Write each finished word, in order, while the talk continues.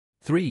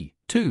3,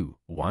 2,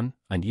 1,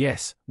 and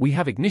yes, we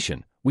have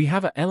ignition. We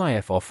have a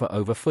LIF off for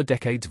over 4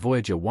 decades.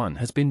 Voyager 1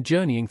 has been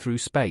journeying through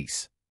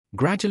space,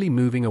 gradually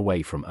moving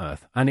away from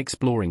Earth and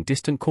exploring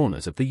distant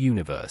corners of the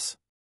universe.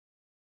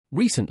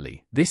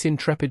 Recently, this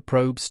intrepid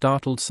probe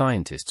startled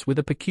scientists with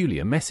a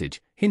peculiar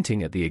message,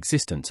 hinting at the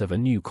existence of a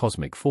new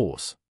cosmic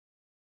force.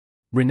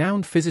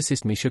 Renowned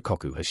physicist Misha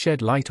Koku has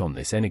shed light on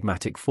this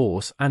enigmatic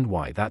force and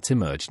why that's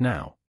emerged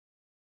now.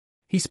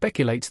 He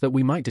speculates that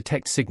we might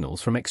detect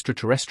signals from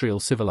extraterrestrial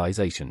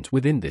civilizations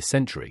within this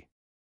century.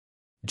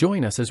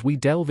 Join us as we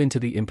delve into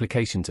the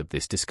implications of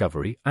this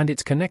discovery and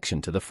its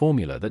connection to the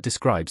formula that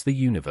describes the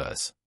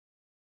universe.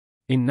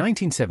 In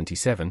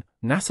 1977,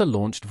 NASA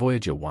launched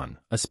Voyager 1,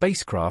 a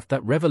spacecraft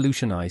that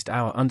revolutionized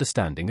our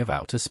understanding of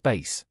outer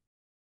space.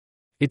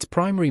 Its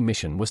primary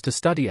mission was to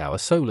study our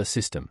solar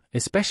system,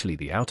 especially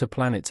the outer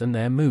planets and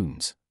their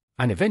moons,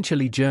 and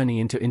eventually journey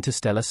into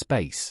interstellar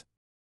space.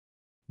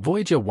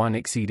 Voyager 1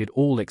 exceeded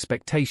all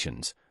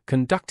expectations,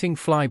 conducting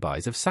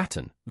flybys of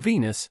Saturn,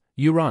 Venus,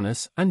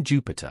 Uranus, and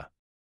Jupiter.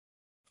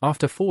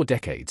 After 4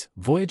 decades,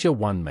 Voyager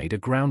 1 made a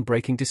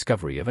groundbreaking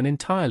discovery of an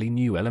entirely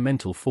new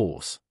elemental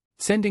force,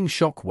 sending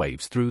shock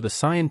waves through the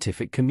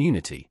scientific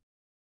community.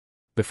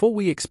 Before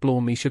we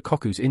explore Misha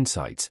Koku's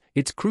insights,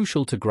 it's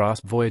crucial to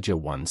grasp Voyager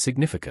 1's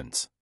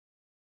significance.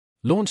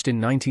 Launched in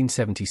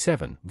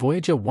 1977,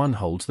 Voyager 1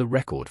 holds the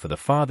record for the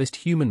farthest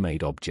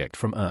human-made object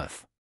from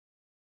Earth.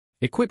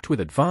 Equipped with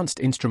advanced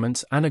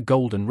instruments and a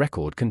golden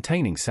record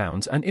containing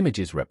sounds and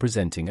images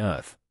representing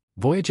Earth,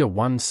 Voyager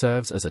 1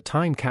 serves as a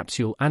time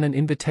capsule and an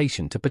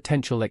invitation to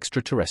potential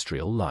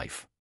extraterrestrial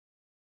life.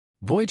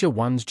 Voyager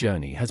 1's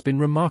journey has been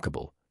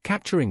remarkable,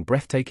 capturing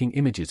breathtaking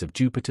images of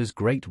Jupiter's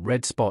Great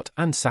Red Spot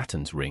and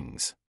Saturn's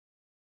rings.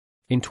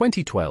 In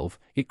 2012,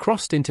 it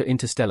crossed into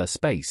interstellar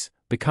space,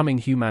 becoming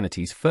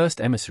humanity's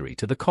first emissary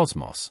to the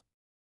cosmos.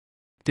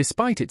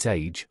 Despite its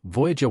age,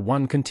 Voyager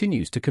 1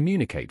 continues to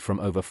communicate from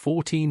over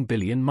 14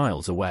 billion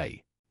miles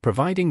away,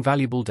 providing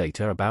valuable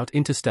data about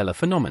interstellar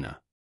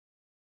phenomena.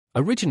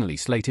 Originally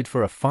slated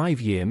for a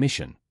 5-year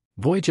mission,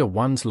 Voyager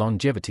 1's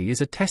longevity is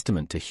a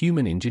testament to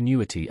human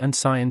ingenuity and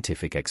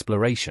scientific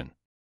exploration.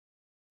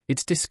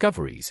 Its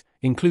discoveries,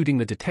 including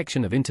the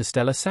detection of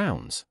interstellar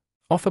sounds,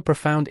 offer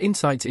profound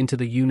insights into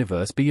the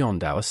universe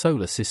beyond our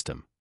solar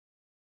system.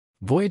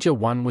 Voyager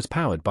 1 was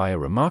powered by a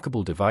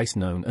remarkable device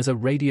known as a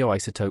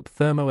radioisotope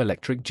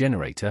thermoelectric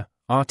generator,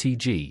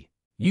 RTG,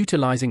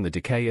 utilizing the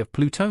decay of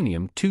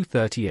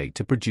plutonium-238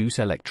 to produce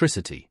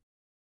electricity.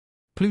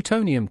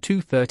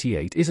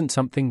 Plutonium-238 isn't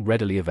something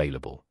readily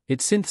available,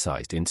 it's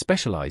synthesized in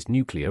specialized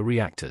nuclear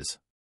reactors.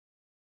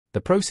 The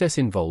process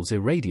involves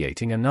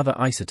irradiating another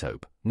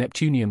isotope,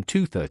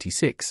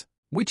 Neptunium-236,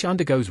 which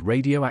undergoes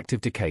radioactive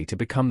decay to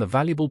become the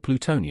valuable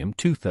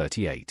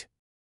plutonium-238.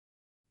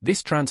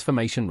 This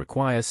transformation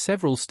requires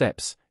several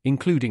steps,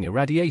 including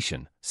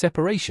irradiation,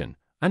 separation,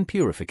 and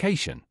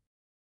purification.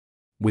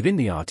 Within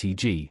the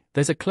RTG,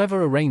 there's a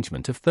clever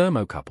arrangement of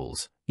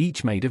thermocouples,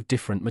 each made of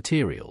different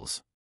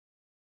materials.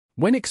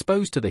 When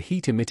exposed to the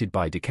heat emitted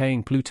by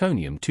decaying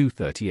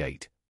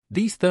plutonium-238,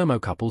 these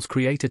thermocouples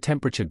create a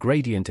temperature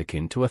gradient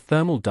akin to a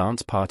thermal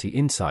dance party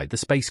inside the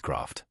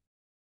spacecraft.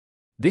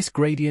 This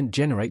gradient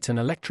generates an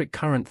electric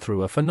current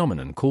through a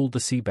phenomenon called the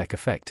Seebeck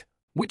effect,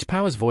 which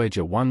powers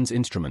Voyager 1's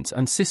instruments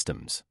and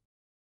systems.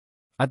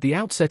 At the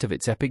outset of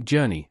its epic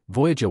journey,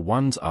 Voyager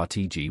 1's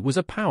RTG was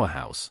a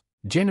powerhouse,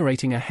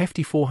 generating a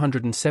hefty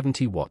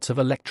 470 watts of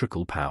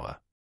electrical power.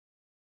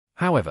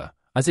 However,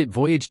 as it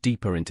voyaged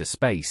deeper into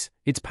space,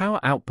 its power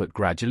output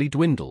gradually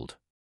dwindled.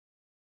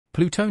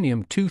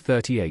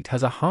 Plutonium-238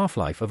 has a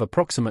half-life of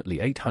approximately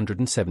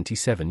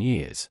 877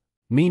 years,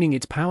 meaning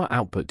its power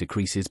output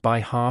decreases by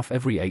half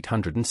every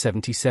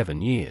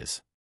 877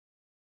 years.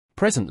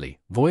 Presently,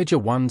 Voyager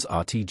 1's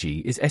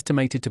RTG is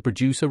estimated to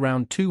produce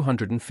around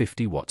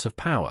 250 watts of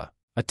power,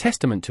 a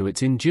testament to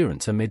its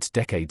endurance amidst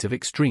decades of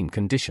extreme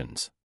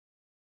conditions.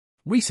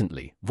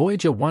 Recently,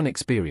 Voyager 1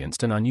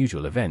 experienced an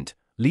unusual event,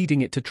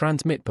 leading it to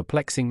transmit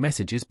perplexing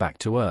messages back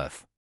to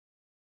Earth.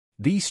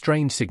 These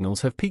strange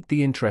signals have piqued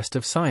the interest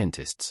of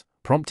scientists,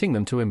 prompting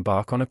them to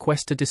embark on a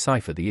quest to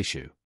decipher the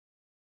issue.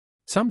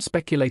 Some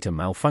speculate a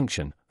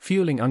malfunction,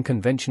 fueling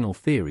unconventional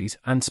theories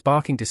and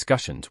sparking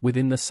discussions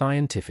within the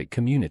scientific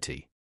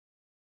community.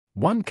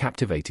 One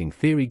captivating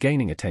theory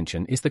gaining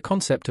attention is the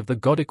concept of the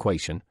God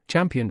equation,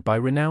 championed by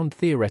renowned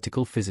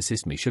theoretical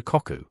physicist Misha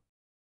Koku.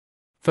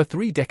 For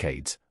 3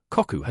 decades,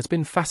 Koku has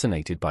been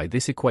fascinated by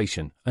this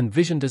equation,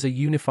 envisioned as a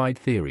unified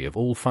theory of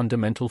all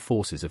fundamental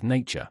forces of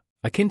nature,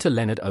 akin to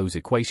Leonard Oh's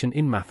equation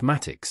in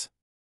mathematics.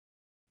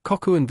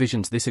 Koku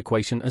envisions this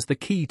equation as the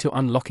key to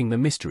unlocking the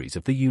mysteries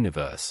of the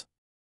universe.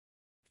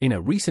 In a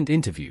recent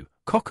interview,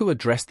 Koku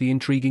addressed the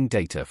intriguing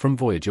data from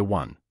Voyager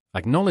 1,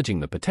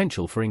 acknowledging the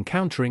potential for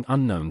encountering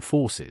unknown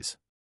forces.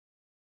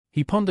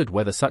 He pondered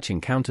whether such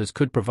encounters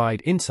could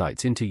provide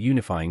insights into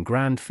unifying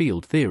grand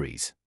field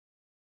theories.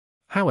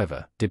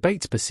 However,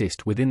 debates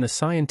persist within the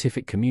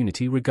scientific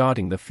community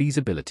regarding the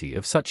feasibility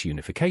of such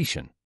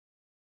unification.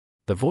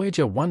 The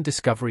Voyager 1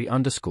 discovery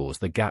underscores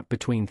the gap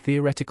between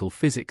theoretical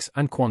physics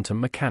and quantum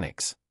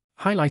mechanics,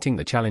 highlighting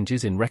the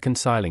challenges in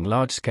reconciling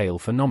large-scale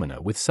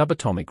phenomena with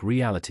subatomic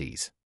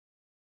realities.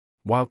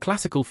 While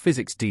classical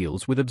physics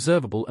deals with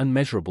observable and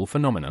measurable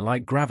phenomena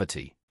like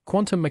gravity,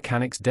 quantum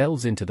mechanics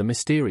delves into the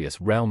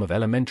mysterious realm of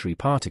elementary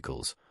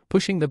particles,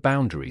 pushing the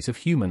boundaries of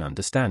human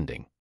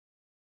understanding.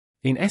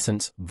 In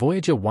essence,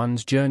 Voyager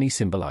 1's journey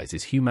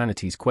symbolizes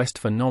humanity's quest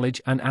for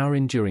knowledge and our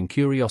enduring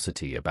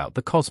curiosity about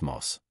the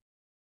cosmos.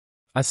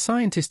 As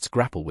scientists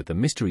grapple with the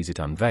mysteries it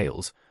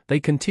unveils, they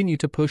continue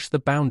to push the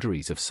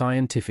boundaries of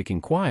scientific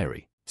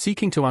inquiry,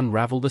 seeking to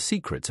unravel the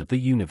secrets of the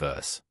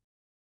universe.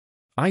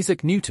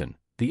 Isaac Newton,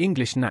 the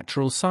English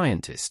natural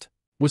scientist,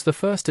 was the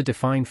first to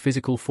define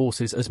physical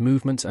forces as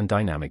movements and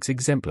dynamics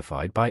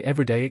exemplified by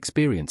everyday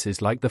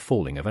experiences like the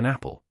falling of an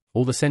apple,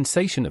 or the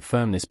sensation of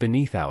firmness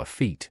beneath our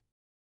feet.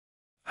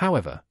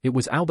 However, it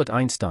was Albert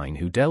Einstein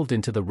who delved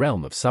into the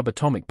realm of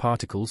subatomic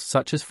particles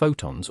such as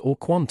photons or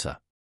quanta.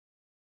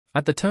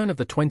 At the turn of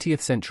the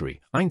 20th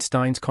century,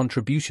 Einstein's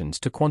contributions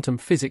to quantum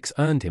physics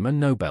earned him a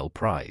Nobel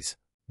Prize,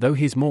 though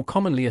he is more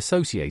commonly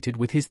associated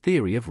with his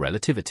theory of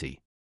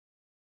relativity.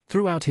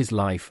 Throughout his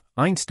life,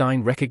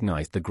 Einstein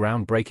recognized the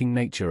groundbreaking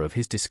nature of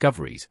his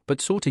discoveries but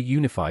sought a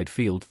unified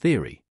field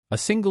theory, a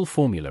single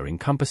formula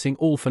encompassing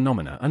all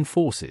phenomena and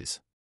forces.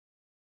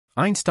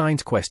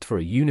 Einstein's quest for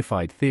a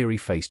unified theory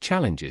faced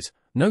challenges,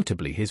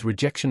 notably his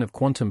rejection of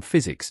quantum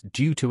physics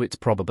due to its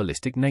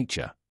probabilistic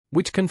nature,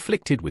 which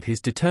conflicted with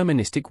his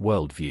deterministic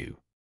worldview.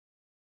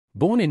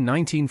 Born in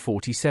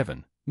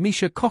 1947,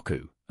 Misha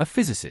Koku, a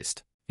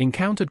physicist,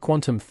 encountered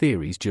quantum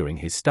theories during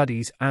his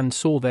studies and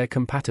saw their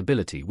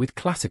compatibility with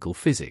classical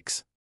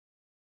physics.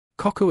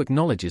 Koku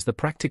acknowledges the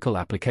practical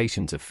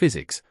applications of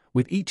physics,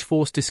 with each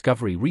force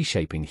discovery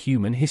reshaping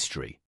human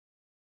history.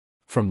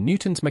 From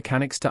Newton's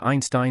mechanics to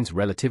Einstein's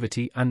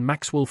relativity and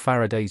Maxwell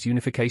Faraday's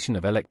unification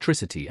of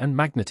electricity and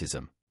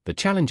magnetism, the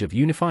challenge of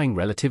unifying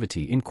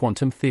relativity in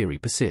quantum theory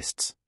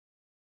persists.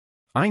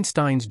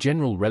 Einstein's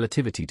general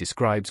relativity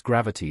describes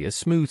gravity as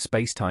smooth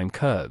space-time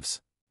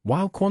curves,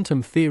 while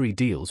quantum theory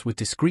deals with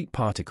discrete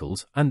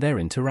particles and their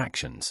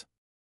interactions.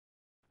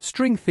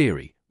 String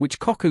theory, which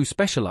Koku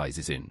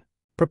specializes in,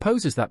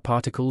 proposes that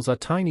particles are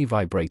tiny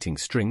vibrating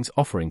strings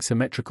offering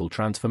symmetrical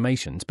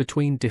transformations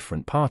between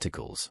different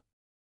particles.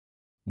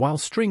 While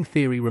string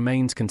theory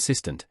remains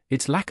consistent,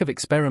 its lack of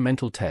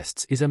experimental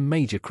tests is a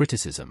major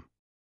criticism.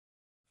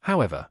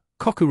 However,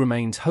 Koku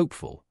remains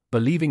hopeful,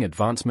 believing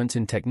advancements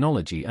in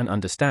technology and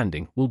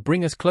understanding will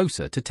bring us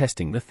closer to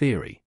testing the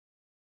theory.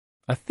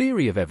 A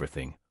theory of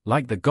everything,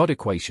 like the God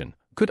equation,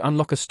 could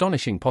unlock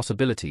astonishing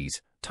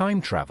possibilities,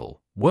 time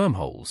travel,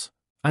 wormholes,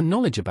 and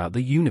knowledge about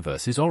the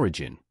universe's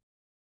origin.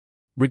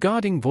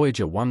 Regarding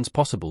Voyager 1's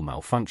possible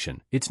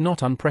malfunction, it's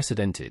not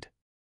unprecedented.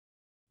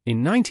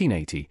 In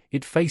 1980,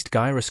 it faced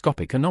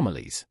gyroscopic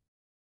anomalies.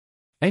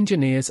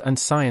 Engineers and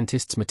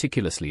scientists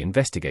meticulously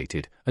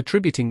investigated,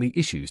 attributing the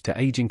issues to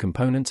aging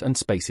components and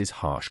space's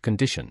harsh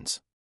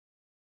conditions.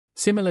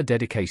 Similar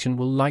dedication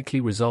will likely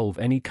resolve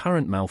any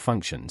current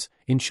malfunctions,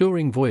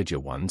 ensuring Voyager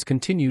 1's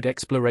continued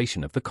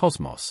exploration of the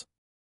cosmos.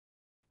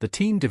 The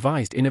team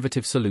devised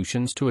innovative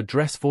solutions to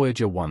address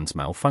Voyager 1's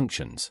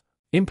malfunctions,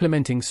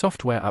 implementing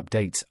software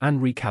updates and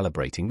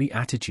recalibrating the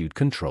attitude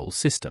control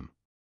system.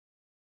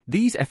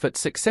 These efforts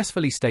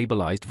successfully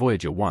stabilized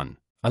Voyager 1,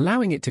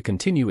 allowing it to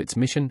continue its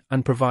mission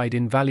and provide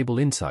invaluable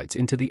insights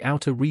into the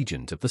outer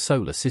regions of the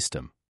solar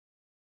system.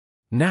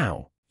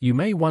 Now, you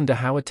may wonder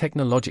how a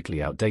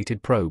technologically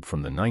outdated probe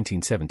from the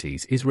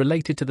 1970s is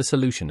related to the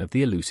solution of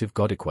the elusive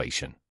God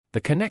equation.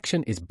 The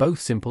connection is both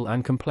simple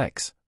and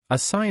complex,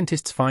 as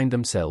scientists find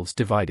themselves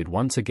divided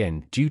once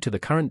again due to the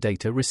current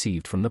data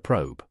received from the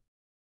probe.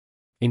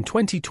 In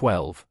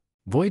 2012,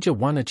 Voyager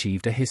 1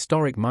 achieved a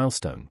historic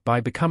milestone by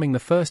becoming the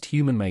first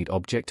human-made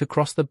object to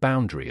cross the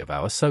boundary of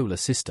our solar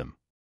system.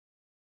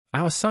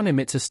 Our Sun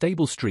emits a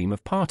stable stream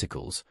of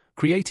particles,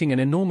 creating an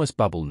enormous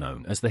bubble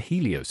known as the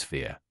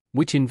heliosphere,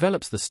 which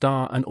envelops the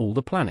star and all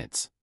the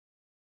planets.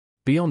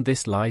 Beyond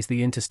this lies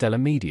the interstellar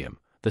medium,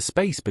 the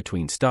space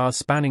between stars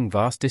spanning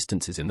vast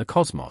distances in the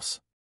cosmos.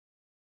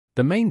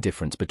 The main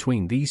difference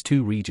between these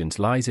two regions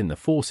lies in the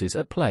forces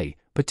at play,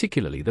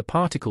 particularly the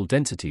particle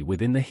density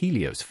within the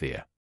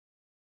heliosphere.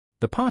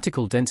 The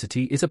particle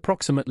density is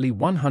approximately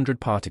 100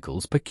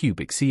 particles per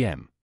cubic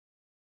cm.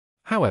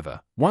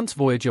 However, once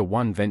Voyager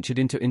 1 ventured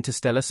into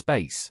interstellar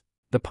space,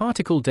 the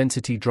particle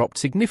density dropped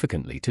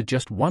significantly to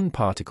just 1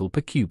 particle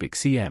per cubic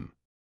cm.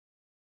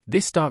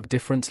 This stark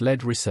difference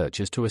led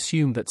researchers to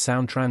assume that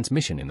sound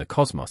transmission in the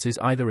cosmos is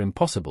either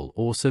impossible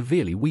or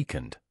severely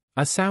weakened,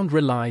 as sound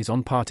relies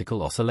on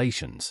particle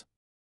oscillations.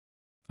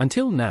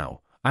 Until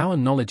now, our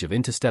knowledge of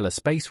interstellar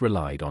space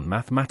relied on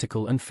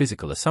mathematical and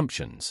physical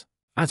assumptions,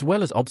 as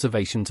well as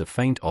observations of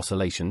faint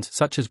oscillations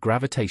such as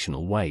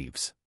gravitational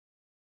waves.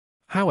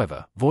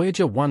 However,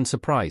 Voyager 1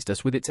 surprised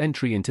us with its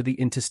entry into the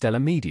interstellar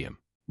medium,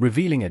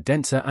 revealing a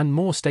denser and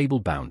more stable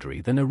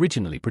boundary than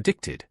originally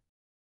predicted.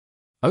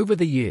 Over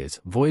the years,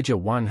 Voyager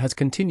 1 has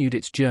continued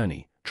its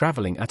journey,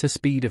 traveling at a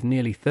speed of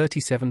nearly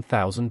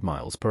 37,000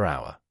 miles per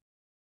hour.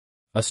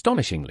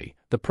 Astonishingly,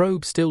 the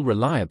probe still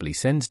reliably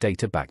sends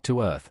data back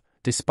to Earth,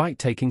 despite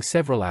taking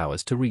several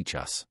hours to reach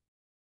us.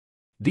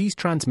 These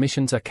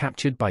transmissions are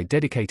captured by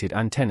dedicated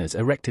antennas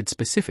erected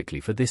specifically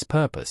for this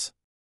purpose.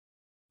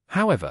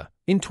 However,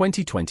 in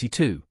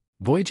 2022,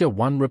 Voyager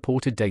 1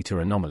 reported data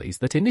anomalies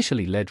that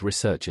initially led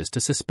researchers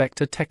to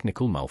suspect a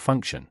technical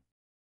malfunction.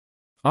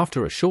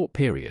 After a short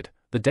period,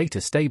 the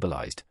data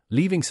stabilized,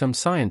 leaving some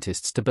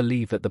scientists to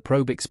believe that the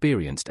probe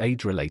experienced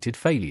age-related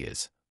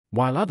failures,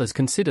 while others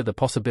consider the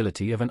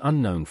possibility of an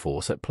unknown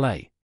force at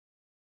play.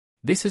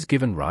 This has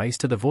given rise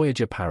to the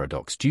Voyager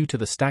paradox due to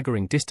the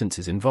staggering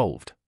distances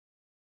involved.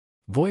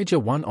 Voyager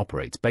 1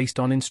 operates based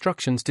on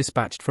instructions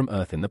dispatched from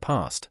Earth in the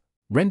past,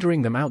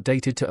 rendering them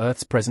outdated to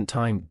Earth's present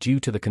time due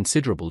to the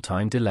considerable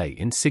time delay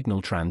in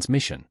signal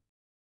transmission.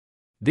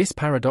 This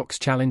paradox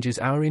challenges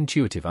our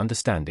intuitive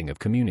understanding of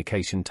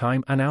communication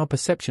time and our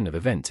perception of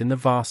events in the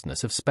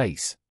vastness of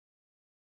space.